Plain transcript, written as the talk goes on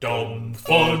Dumb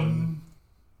fun.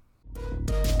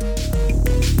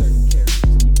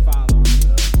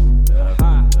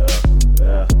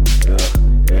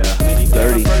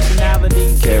 30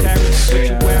 characters. 30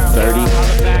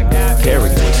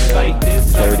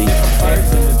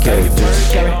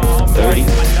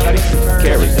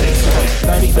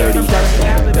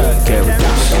 characters.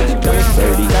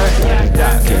 30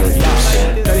 characters.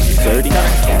 30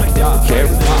 characters.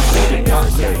 30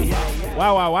 characters.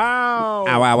 Wow, wow, wow.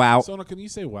 Ow, wow, wow. Sona, can you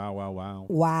say wow, wow, wow?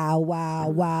 Wow, wow,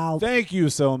 wow. Thank you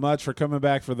so much for coming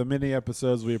back for the mini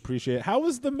episodes. We appreciate it. How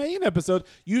was the main episode?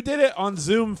 You did it on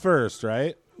Zoom first,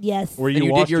 right? Yes. Where And you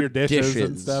you washed did your your dishes and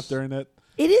dishes. stuff during it?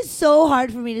 It is so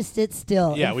hard for me to sit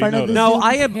still Yeah, in we front of the noticed. No, Zoom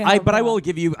I am. But I camera. will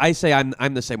give you. I say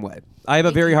I'm the same way. I have a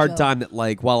Thank very you, hard Joe. time that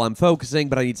while I'm focusing,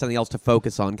 but I need something else to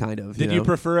focus on. Kind of. Did you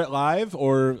prefer it live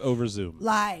or over Zoom?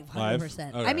 Live, 100%.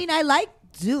 Live? Okay. I mean, I like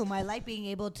Zoom. I like being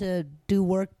able to do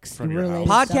work From your related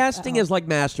house. stuff at Podcasting home. is like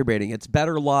masturbating. It's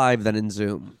better live than in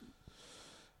Zoom.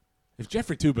 If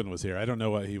Jeffrey Toobin was here, I don't know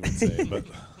what he would say, but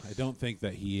I don't think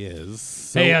that he is.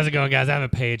 So, Hey, how's it going, guys? I have a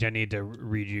page I need to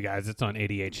read you guys. It's on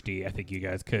ADHD. I think you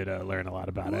guys could learn a lot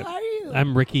about Who it. are you?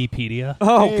 I'm Rikipedia.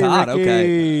 Oh Hey, God.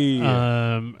 Ricky.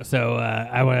 Okay. So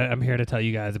I'm here to tell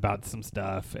you guys about some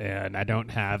stuff, and I don't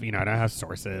have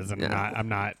sources, and Yeah. I'm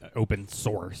not open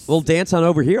source. Well, dance on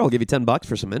over here. I'll give you $10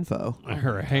 for some info. all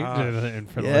right. And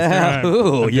for the Yeah. listener, Ooh,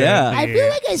 look at yeah. I feel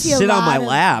like I see a Sit on lot my of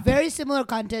lap. very similar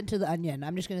content to The Onion.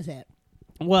 I'm just going to say it.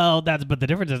 Well, but the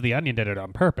difference is The Onion did it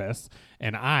on purpose,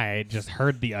 and I just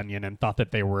heard The Onion and thought that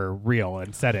they were real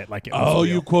and said it like it was Oh, real.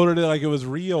 you quoted it like it was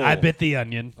real. I bit the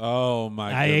onion. Oh,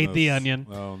 my I ate the onion.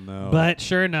 Oh, no. But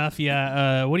sure enough,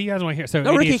 yeah. What do you guys want to hear? So,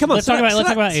 No, Ricky, ADHD come on. Let's talk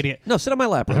about ADHD. No, sit on my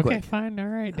lap real Okay, quick. fine. All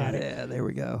right, Daddy. Yeah, there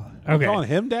we go. You're Okay. calling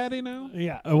him daddy now?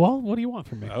 Yeah. Well, what do you want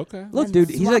from me? Okay. Look, And dude,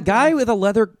 he's a swap guy them. with a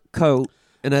leather coat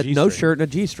and a no G-string. shirt and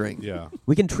a G-string. Yeah.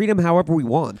 We can treat him however we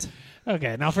want.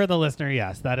 Okay. Now, for the listener,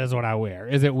 yes, that is what I wear.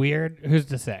 Is it weird? Who's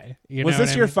to say? You Was know this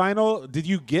what I your mean? final? Did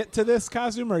you get to this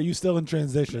costume, or are you still in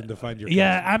transition to find your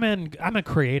Yeah, costume? I'm a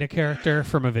create a character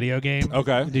from a video game.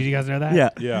 Okay. Did you guys know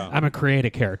that? Yeah. I'm a create a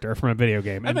character from a video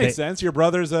game. That and makes sense. Your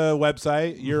brother's a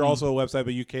website. You're Mhm. also a website,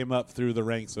 but you came up through the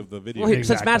ranks of the video. Well, game.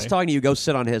 since Matt's Exactly. talking to you, go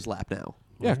sit on his lap now.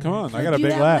 Yeah, come on. I got a Do you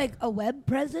big have lap. like a web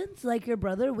presence like your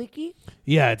brother, Wiki?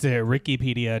 Yeah, it's at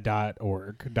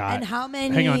Rikipedia.org. And how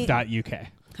many? Hang on. .uk.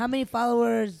 How many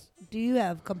followers do you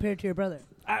have compared to your brother?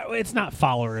 It's not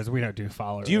followers. We don't do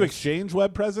followers. Do you exchange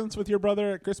web presents with your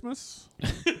brother at Christmas?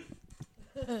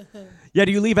 Yeah,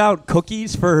 do you leave out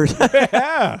cookies for...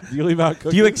 Yeah. Do you leave out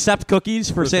cookies? Do you accept cookies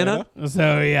for Santa?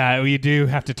 So yeah, we do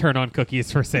have to turn on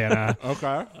cookies for Santa,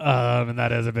 Okay. and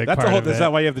that is a big That's part a whole. of it. Is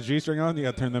that why you have the G-string on? You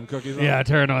got to turn them cookies on. Yeah,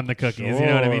 turn on the cookies. You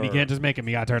know what I mean? You Sure. can't just make them.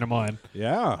 You got to turn them on.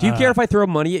 Yeah. Do you care if I throw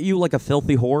money at you like a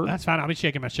filthy whore? That's fine. I'll be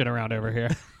shaking my shit around over here.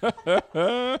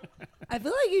 I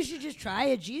feel like you should just try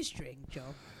a G-string, Joe.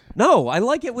 No, I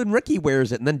like it when Ricky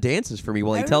wears it and then dances for me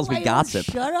while I he don't tells know me why you don't gossip.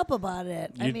 Shut up about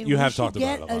it. I You- mean, you we have should talked about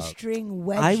get it a a lot. string I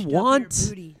wedged up want your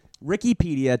booty.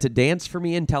 Rikipedia to dance for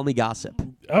me and tell me gossip.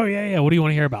 Oh yeah. What do you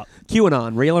want to hear about?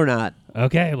 QAnon, real or not?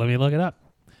 Okay, let me look it up.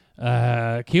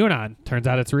 QAnon. Turns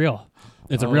out it's real.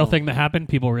 It's a real thing that happened.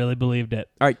 People really believed it.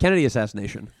 All right, Kennedy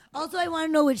assassination. Also, I want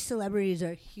to know which celebrities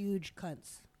are huge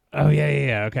cunts. Oh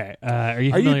yeah. Okay. Are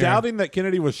you Are you familiar? doubting that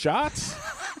Kennedy was shot?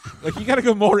 Like, you got to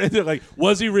go more into it. Like,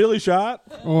 was he really shot?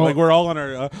 Well- Like, we're all on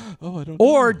our. I don't.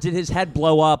 Or did his head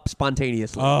blow up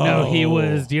spontaneously? No, he Oh.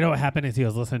 was. Do you know what happened? Is he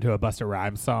was listening to a Busta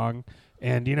Rhymes song,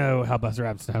 and you know how Busta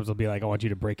Rhymes sometimes will be like, "I want you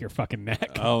to break your fucking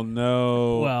neck." Oh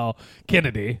no. Well,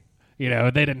 Kennedy. You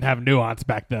know, they didn't have nuance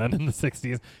back then in the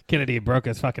 60s. Kennedy broke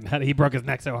his fucking head. He broke his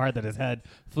neck so hard that his head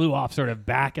flew off sort of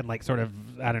back and like sort of,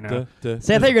 I don't know.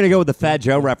 See, I thought you were going to go with the Fat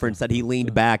Joe reference that he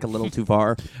leaned back a little too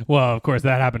far. Well, of course,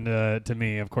 that happened to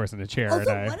me, of course, in a chair. Also,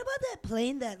 and what about that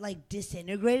plane that like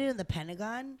disintegrated in the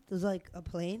Pentagon? There's like a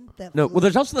plane that. No, flew- well,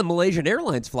 there's also the Malaysian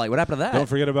Airlines flight. What happened to that? Don't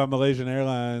forget about Malaysian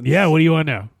Airlines. Yeah, what do you want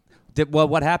to know?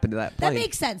 What happened to that That plane?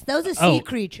 makes sense. That was a sea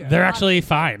creature. They're actually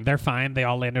fine. They're fine. They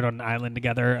all landed on an island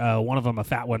together. One of them, a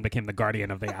fat one, became the guardian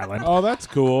of the island. Oh, that's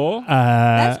cool.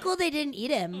 That's cool. They didn't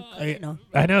eat him. You know.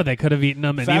 I know they could have eaten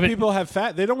them. And Fat even, people have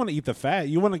fat. They don't want to eat the fat.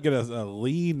 You want to get a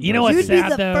lean. You know what's You'd person. be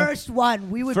sad, the though? first one.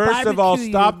 We would. First of all, barbecue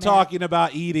you, stop man. talking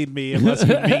about eating me unless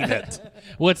you mean it.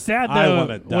 What's sad I though?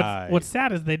 wanna die. What's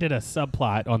sad is they did a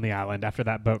subplot on the island after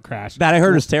that boat crash, That I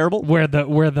heard is terrible. where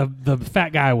the fat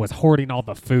guy was hoarding all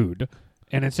the food.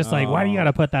 And it's just like, why do you got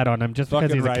to put that on him just because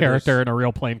Fucking he's a writers. character in a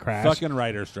real plane crash? Fucking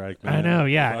writer strike, man. I know,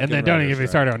 yeah. Fucking And then don't writer even get me strike.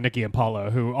 started on Nikki and Paulo,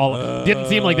 who all didn't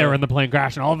seem like they were in the plane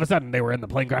crash, and all of a sudden they were in the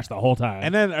plane crash the whole time.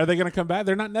 And then are they going to come back?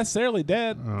 They're not necessarily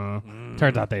dead.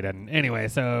 Turns out they didn't. Anyway,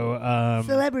 so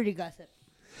Celebrity gossip.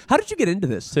 How did you get into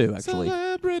this too? Actually,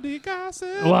 Celebrity gossip.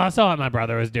 well, I saw what my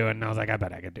brother was doing, and I was like, I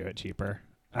bet I could do it cheaper.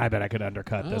 I bet I could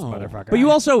undercut this motherfucker. but you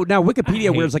also now Wikipedia hate-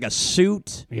 wears like a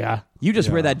suit. yeah, You just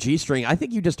wear that G-string. I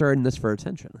think you just are in this for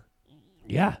attention.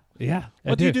 yeah.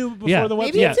 What do you do before the website?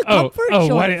 Maybe it's a comfort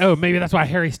choice. Maybe that's why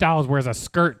Harry Styles wears a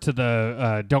skirt to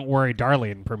the "Don't Worry,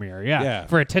 Darling" premiere. Yeah,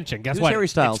 for attention. Guess Who's what? Harry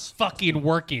Styles? It's fucking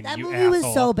working. That you movie asshole.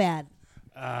 was so bad.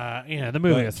 The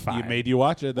movie is fine. You made you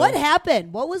watch it. Though. What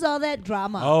happened? What was all that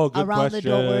drama Oh, good around question. the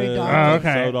Don't Worry, Oh, Darling?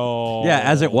 okay. Yeah,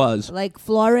 as it was. Like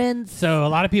Florence. So a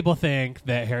lot of people think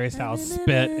that Harry Styles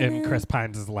spit in Chris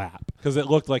Pine's lap. Because it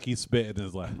looked like he spit in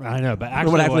his lap. I know, but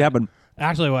What actually happened?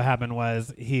 Actually, what happened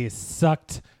was he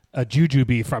sucked a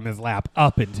jujube from his lap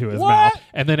up into his What? mouth,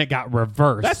 and then it got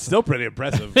reversed. That's still pretty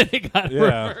impressive. it got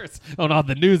Yeah. reversed on all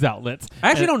the news outlets. I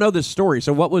actually don't know this story.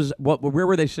 So where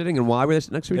were they sitting and why were they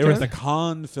sitting next to each There was other? the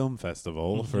Cannes Film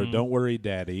Festival for Don't Worry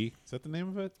Daddy. Is that the name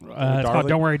of it? It's called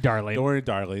Don't Worry, Darling. Don't Worry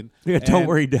Darling. Yeah, Don't And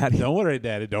Worry Daddy. Don't Worry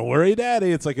Daddy. Don't Worry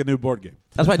Daddy. It's like a new board game.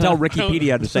 That's what I tell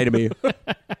Rikipedia to say to me.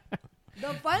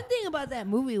 The fun thing about that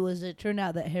movie was it turned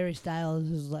out that Harry Styles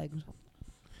is like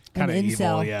Kind an of evil,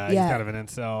 incel. yeah. He's kind of an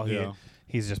incel. Yeah.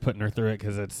 He's just putting her through it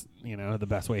because it's the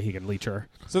best way he can leech her.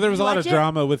 So there was a lot of Watch it?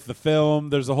 drama with the film.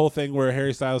 There's a whole thing where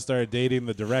Harry Styles started dating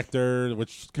the director,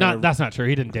 which kind of That's not true.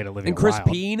 He didn't date Olivia And Chris Wilde.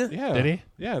 Pine? yeah, Did he?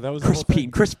 Yeah, that was the Chris whole thing.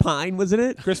 Pine. Chris Pine was in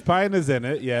it? Chris Pine is in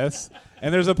it, yes.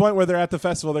 And there's a point where they're at the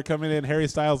festival, they're coming in, Harry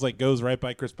Styles like goes right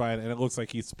by Chris Pine, and it looks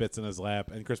like he spits in his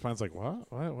lap, and Chris Pine's like, "What?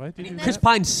 Why did you do Chris that?"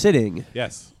 Pine's sitting.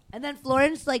 Yes. And then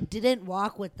Florence like didn't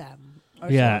walk with them. Or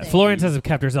Yeah, something. Florence has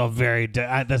kept herself very.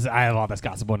 I have all this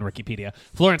gossip on Wikipedia.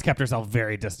 Florence kept herself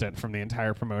very distant from the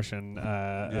entire promotion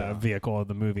vehicle of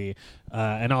the movie,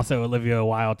 and also Olivia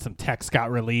Wilde. Some text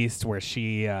got released where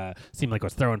she seemed like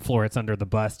was throwing Florence under the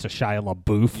bus to Shia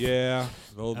LaBeouf, Yeah.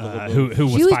 who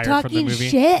was She was fired from the talking movie.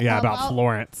 shit Yeah, about about-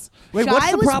 Florence. Wait, Shia what's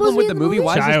the was problem supposed with to the be in movie? the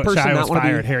Why does this person Shia not was want to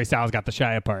fired. be? Harry Styles got the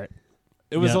Shia part.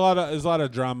 It was Yeah. a lot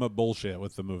of drama bullshit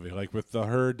with the movie, like with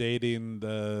her dating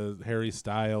the Harry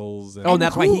Styles. And Oh, and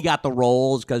that's why who- he got the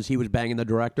roles because he was banging the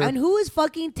director. And who was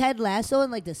fucking Ted Lasso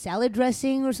in like the salad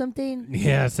dressing or something?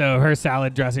 Yeah, so her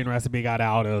salad dressing recipe got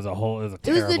out. It was a It was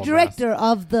terrible the mess. director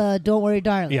of the Don't Worry,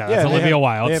 Darling. Yeah, Yeah, that's they Olivia have-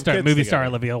 Wilde, they have kids movie star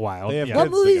together. Olivia Wilde. They have Yeah. What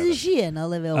kids movies together. is she in,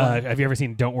 Olivia Wilde? Have you ever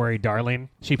seen Don't Worry, Darling?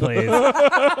 She plays.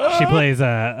 She plays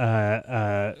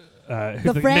The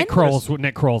friend?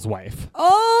 Nick Kroll's wife.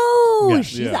 Oh, Yeah.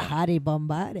 she's Yeah. a hottie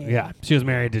bombade. Yeah, she was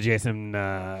married to Jason.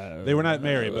 They were not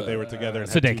married, but they were together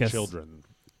and had 2 Sudeikis. children.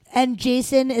 And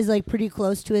Jason is like pretty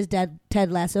close to his dad,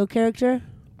 Ted Lasso character,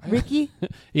 Ricky.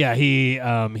 Yeah, he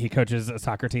coaches a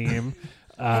soccer team.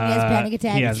 And he has panic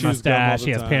attacks. He has Chews gum all mustache. the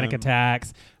He has panic time.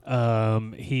 attacks.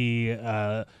 He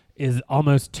is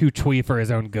almost too twee for his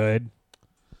own good.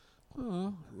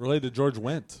 Related to George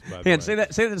Wendt, by the Man, way. say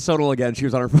that to Sodal again. She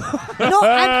was on her phone. No,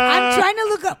 I'm trying to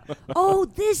look up. Oh,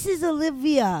 this is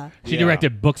Olivia. She Yeah.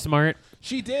 directed Booksmart.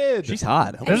 She did. She's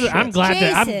hot. I'm glad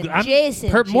that I'm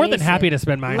more than Jason. happy to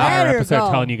spend my Let entire her episode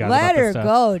go. telling you guys Let about her this stuff.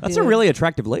 go, dude. That's a really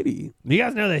attractive lady. You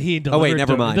guys know that he delivered. Oh, wait,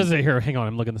 never mind. This is here. Hang on,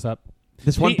 I'm looking this up.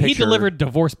 This one He picture. delivered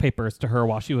divorce papers to her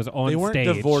while she was on They weren't stage.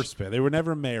 divorced, they were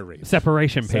never married.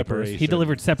 Separation papers. Separation. He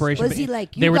delivered separation. Was he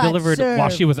like, they "You were got delivered while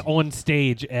she served"? was on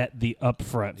stage at the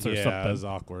upfronts or Yeah, it something, was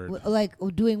awkward. Like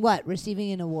doing what?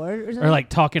 Receiving an award or something? or like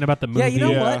talking about the movie. Yeah, you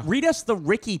know Yeah. what? Read us the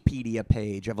Wikipedia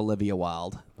page of Olivia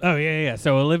Wilde. Oh yeah.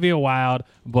 So Olivia Wilde,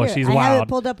 boy, Here, she's I have it wild.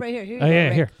 pulled up right here. Here you Oh go, yeah,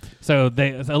 Rick. here. So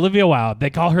Olivia Wilde. They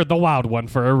call her the Wild One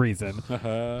for a reason.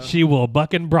 She will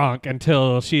buck and bronc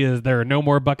until there are no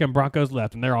more buck and broncos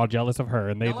left, and they're all jealous of her.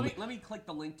 And they Let me click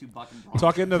the link to Buck and Bronk.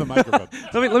 Talk into the microphone.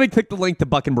 let me click the link to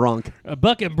Buck and Bronk. a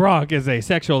buck and bronc is a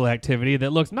sexual activity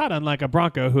that looks not unlike a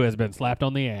bronco who has been slapped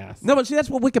on the ass. No, but see, that's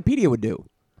what Wikipedia would do.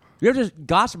 You ever just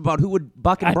gossip about who would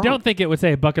buck and I bronk? don't think it would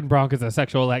say buck and bronc is a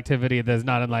sexual activity that's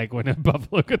not unlike when a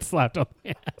buffalo gets slapped on the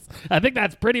ass. I think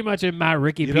that's pretty much in my You don't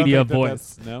Wikipedia think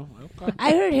voice. No? Okay.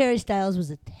 I heard Harry Styles was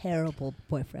a terrible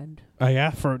boyfriend Oh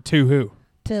yeah, to who?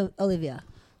 to Olivia.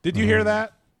 Did you hear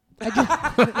that?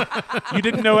 You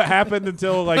didn't know it happened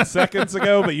until like seconds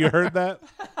ago, but you heard that?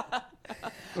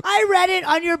 I read it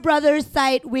on your brother's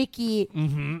site, Wiki. Oh,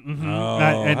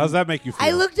 and- how's that make you feel?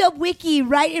 I looked up Wiki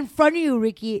right in front of you,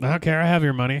 Ricky. I don't care. I have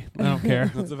your money. I don't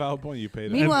care. That's a valid point. You paid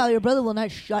it. Meanwhile, your brother will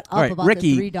not shut up All right, about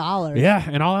Ricky. the $3. Yeah,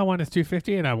 and all I want is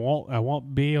 $250, and I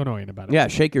won't be annoying about it. Yeah,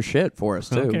 shake your shit for us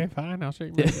too. Okay, fine. I'll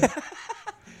shake my dick.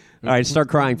 right, start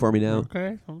crying for me now.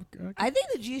 Okay. I think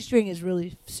the G-string is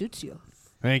really suits you.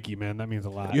 Thank you, man. That means a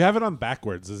lot. You have it on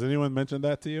backwards. Has anyone mentioned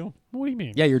that to you? What do you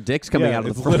mean? Yeah, your dick's coming Yeah, out of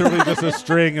it's the front. literally just a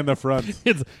string in the front.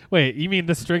 Wait, you mean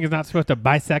the string is not supposed to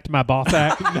bisect my ball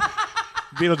sack?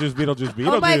 Beetlejuice.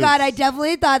 Oh my god, I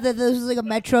definitely thought that this was like a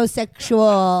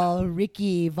metrosexual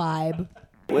Ricky vibe.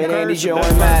 With Andy, Joe,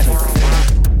 and Matt.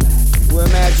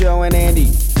 With Matt, Joe, and Andy.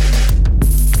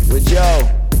 With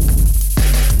Joe.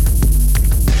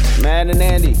 Matt and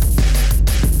Andy.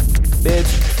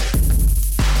 Bitch.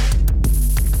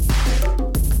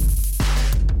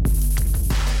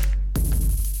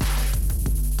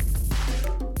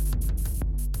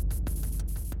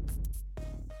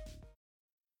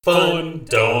 Fun,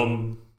 dumb,